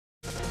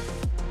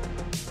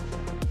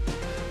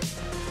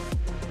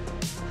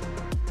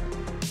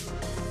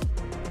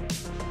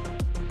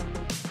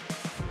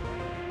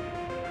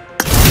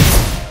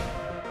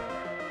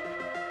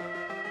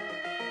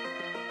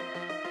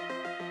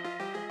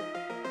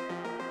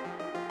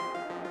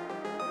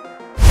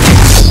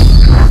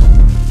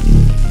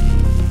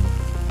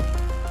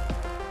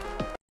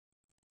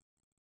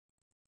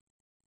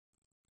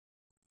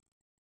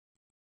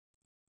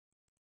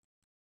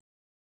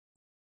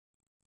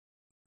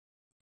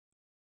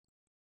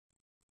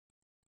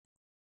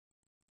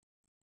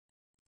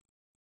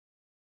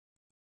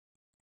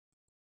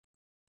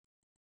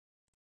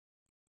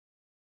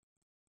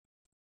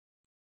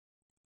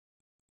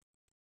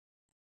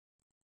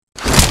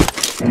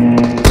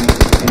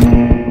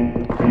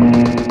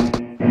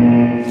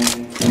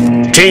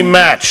Team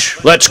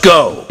match, let's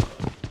go!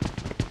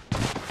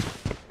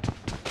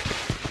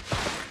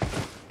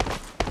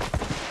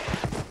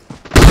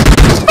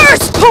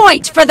 First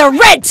point for the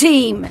red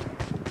team!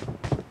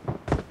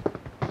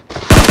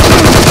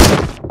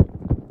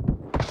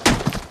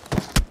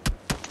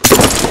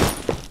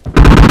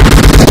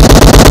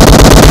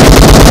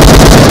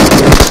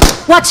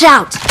 Watch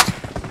out!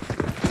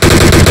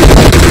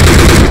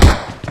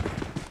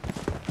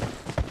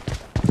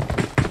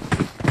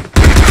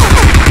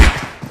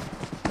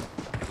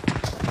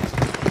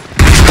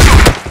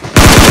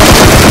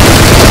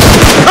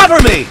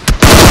 Cover me!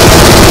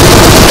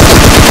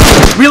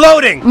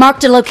 Reloading!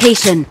 Marked a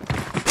location.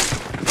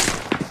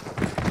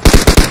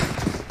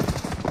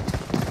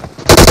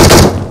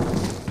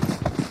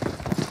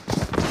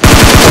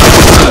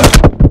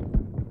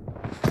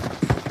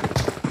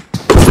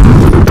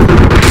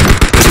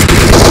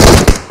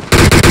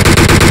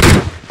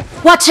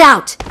 Watch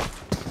out!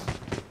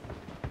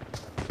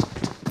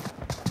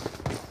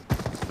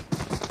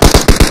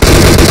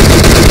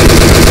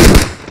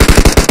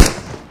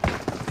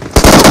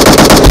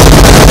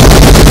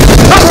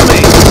 Cover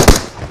me!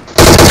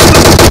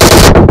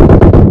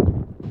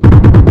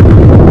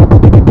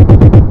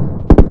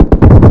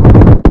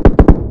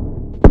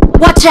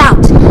 Watch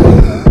out!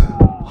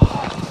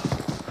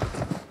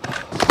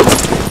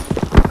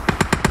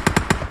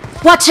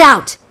 Watch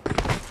out!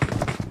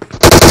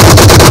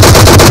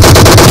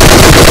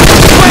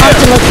 Mark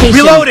the location.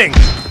 Reloading!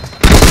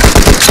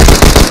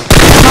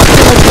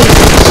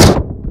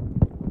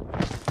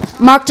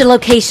 Mark the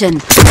location.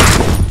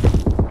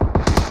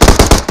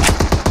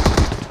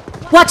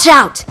 Watch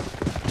out!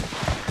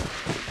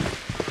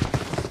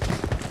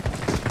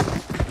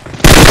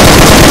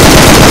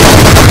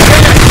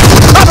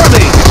 Cover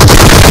me!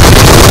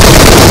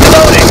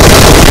 Reloading!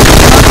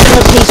 Mark the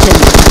location.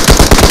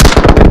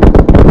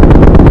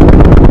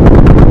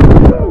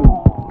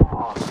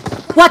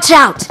 Watch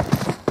out!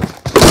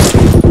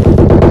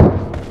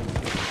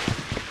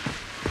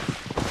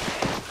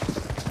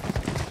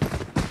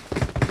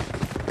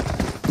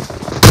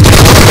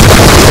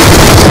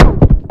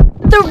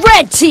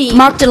 Red team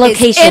marked a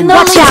location.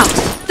 Watch out!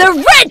 The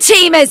red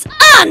team is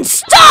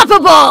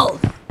unstoppable!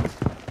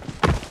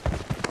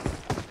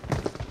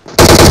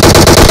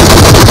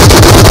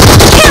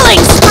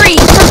 Killing spree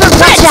for the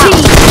red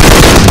team!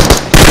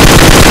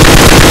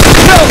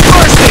 No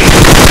mercy!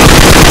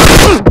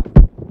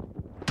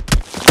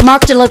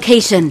 Marked a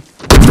location.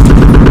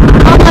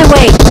 On my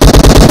way.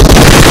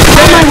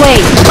 On my way.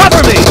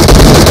 Cover me!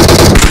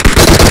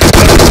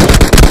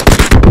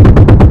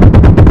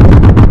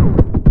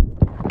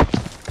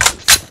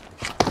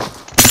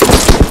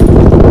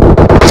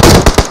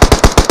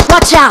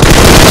 Watch out!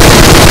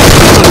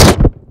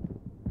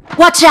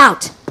 Watch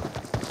out!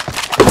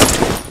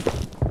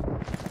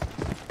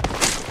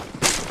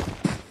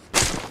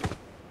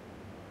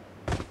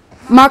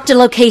 Marked a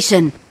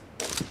location.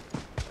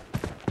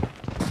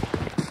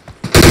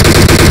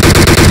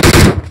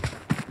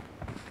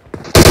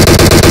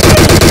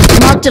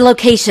 Marked a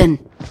location.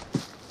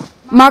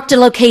 Marked a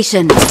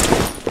location.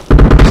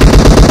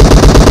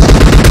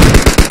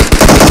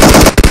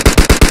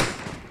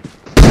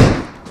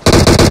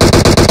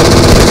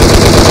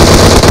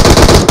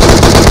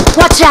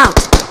 Watch out!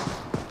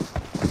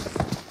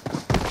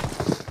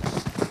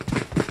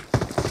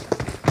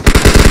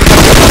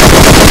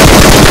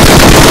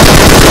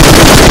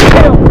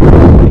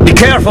 Be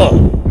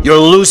careful! You're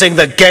losing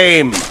the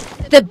game!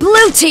 The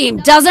blue team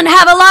doesn't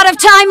have a lot of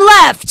time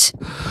left!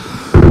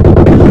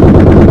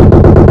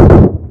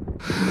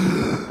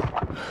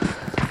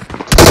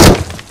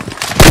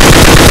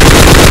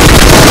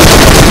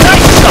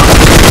 Nice shot!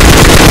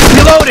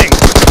 Reloading!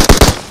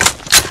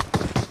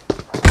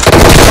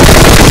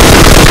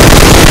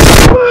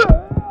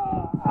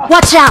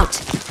 Watch out!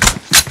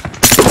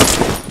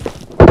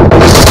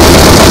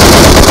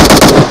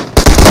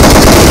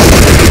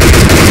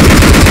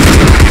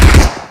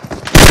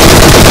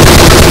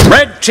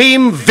 Red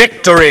team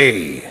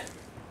victory!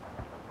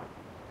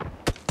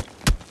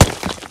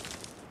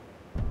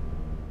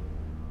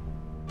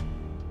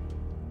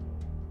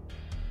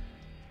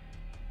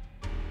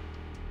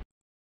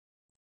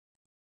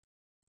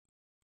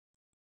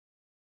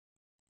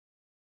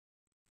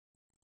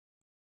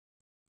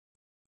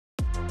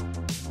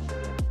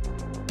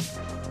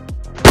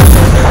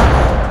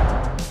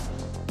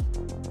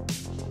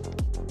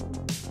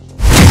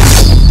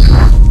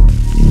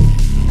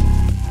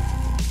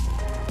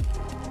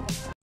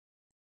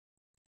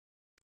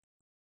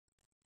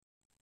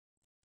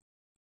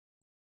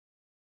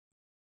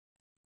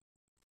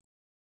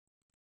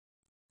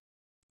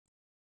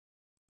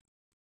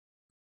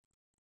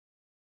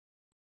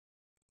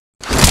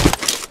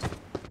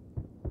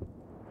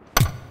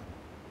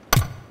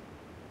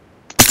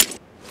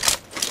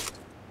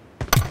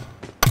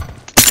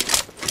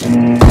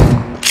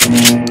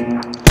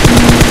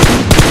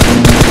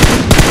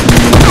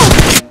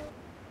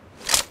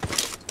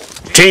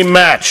 Team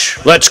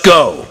match, let's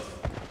go!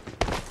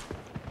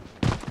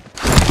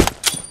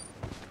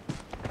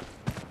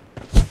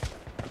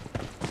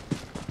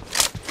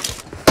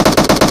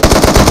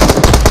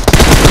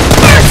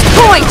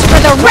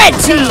 the red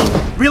team!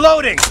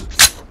 Reloading!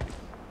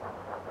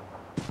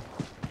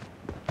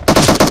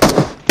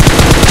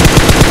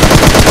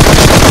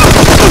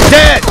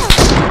 Dead!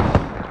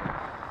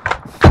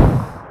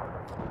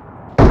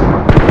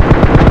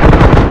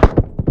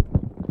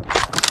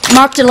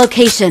 Marked a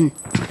location.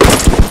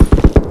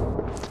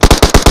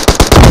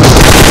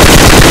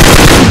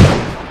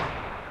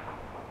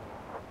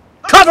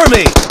 Cover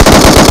me!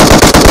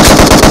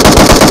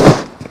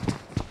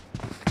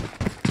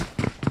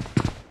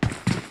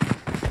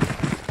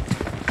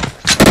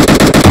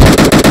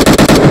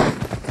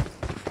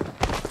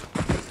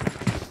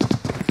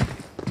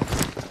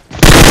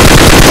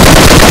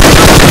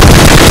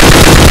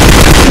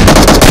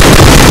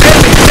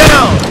 Enemy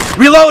down!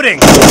 Reloading!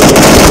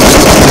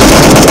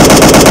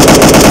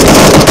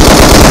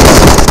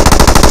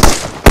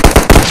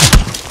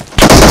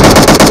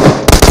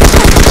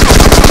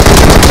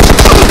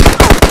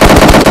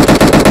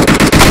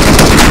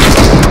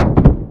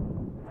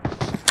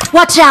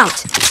 Watch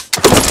out!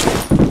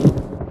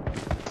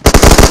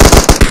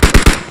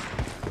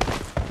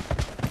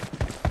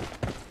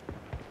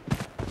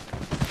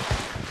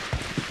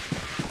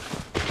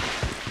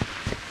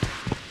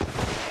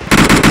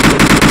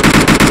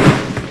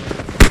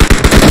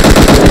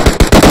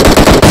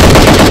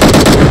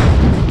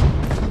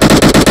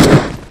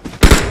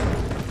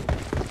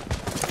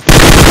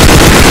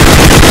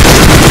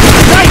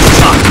 Nice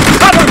shot!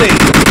 Cover me!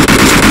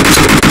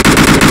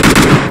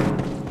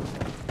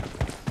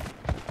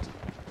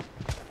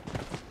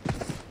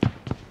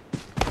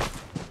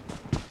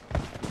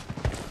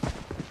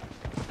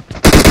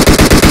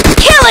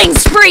 Killing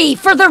spree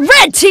for the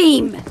red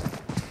team!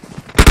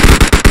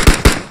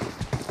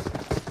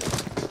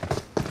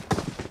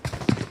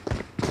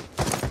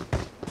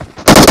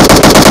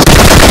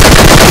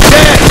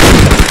 Dead!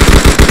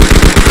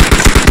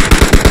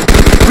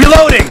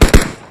 Reloading!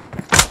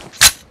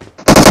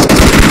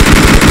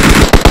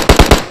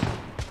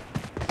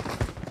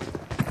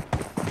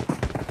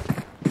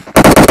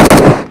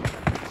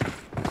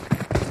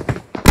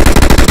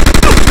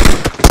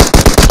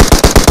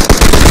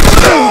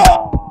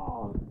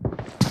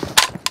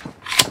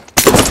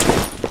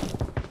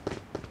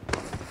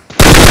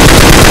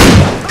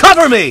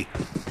 Cover me!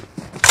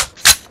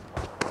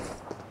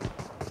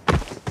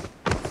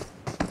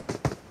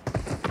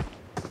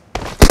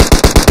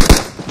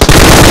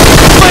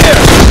 Clear!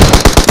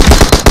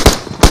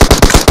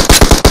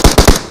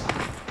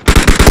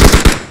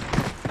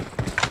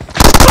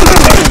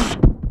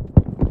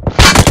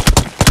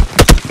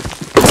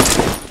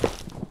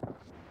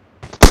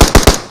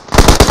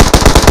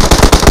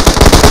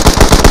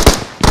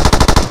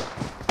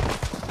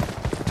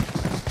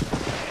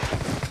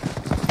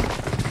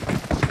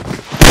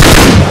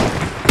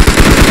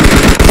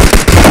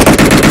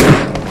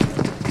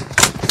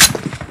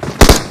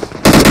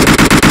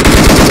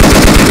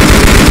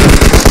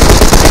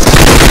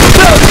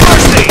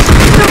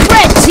 The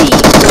red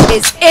team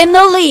is in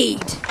the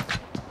lead!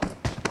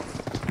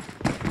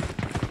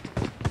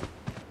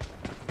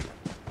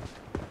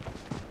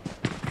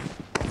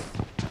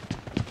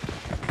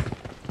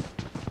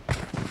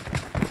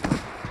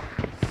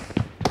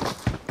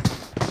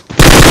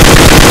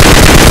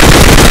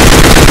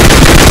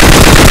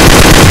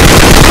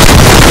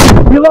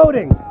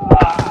 Reloading!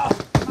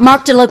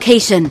 Marked a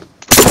location.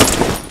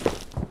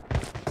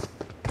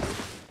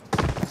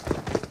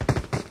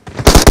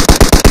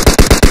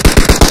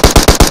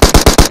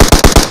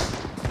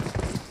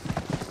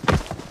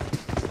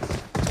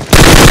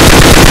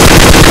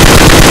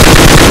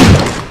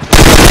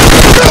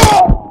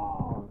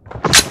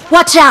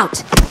 Watch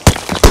out!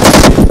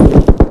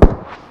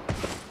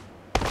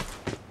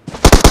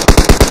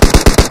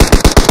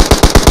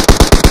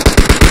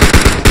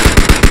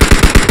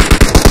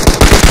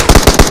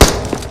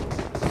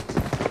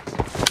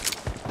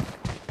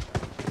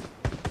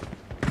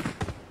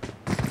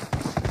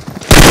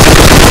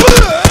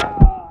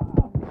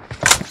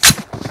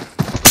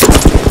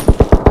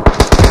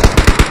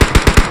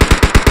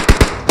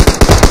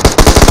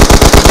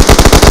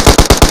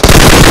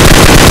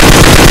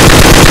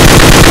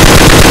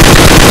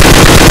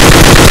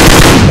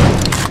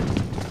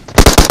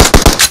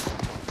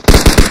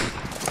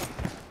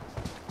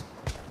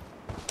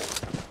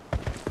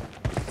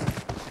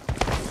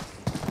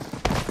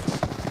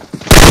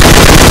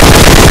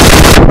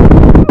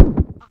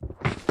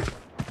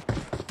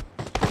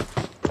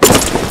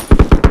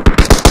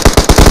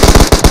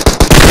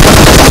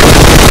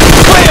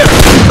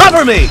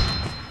 Cover me!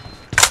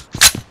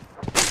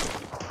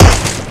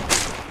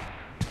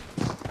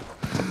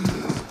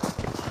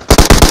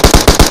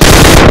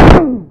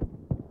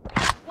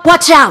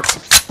 Watch out!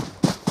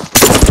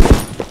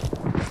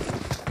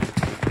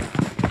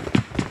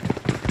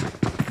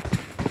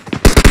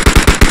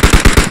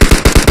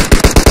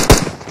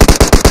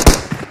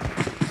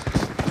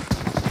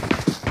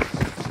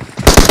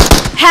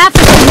 Half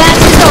of the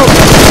match is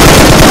over.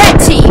 Red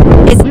team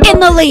is in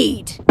the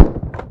lead.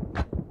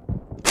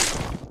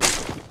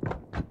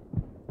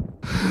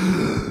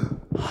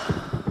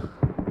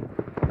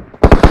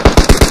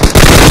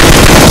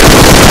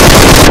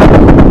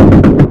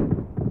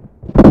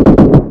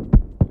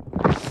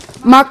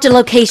 Marked a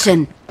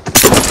location. Be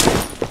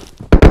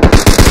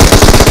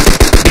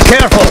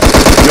careful!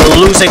 You're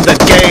losing the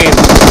game!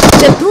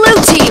 The blue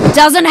team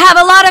doesn't have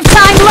a lot of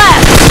time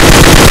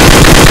left!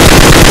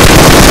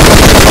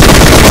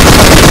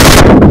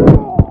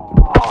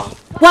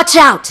 Watch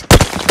out!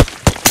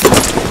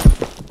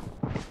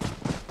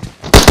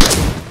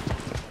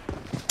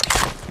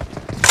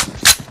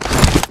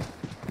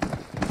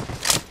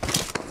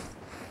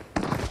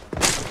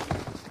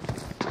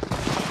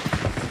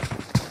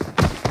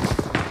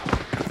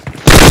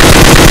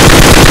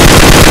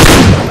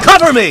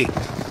 Cover me!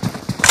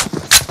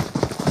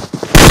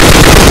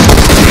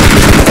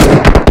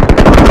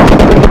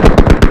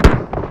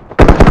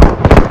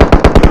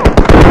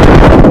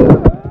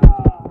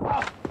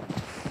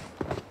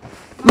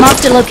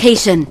 Marked a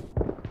location.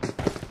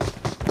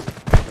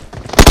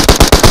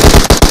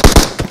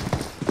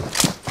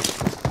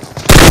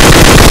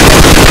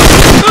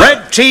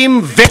 Red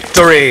team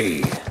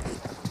victory!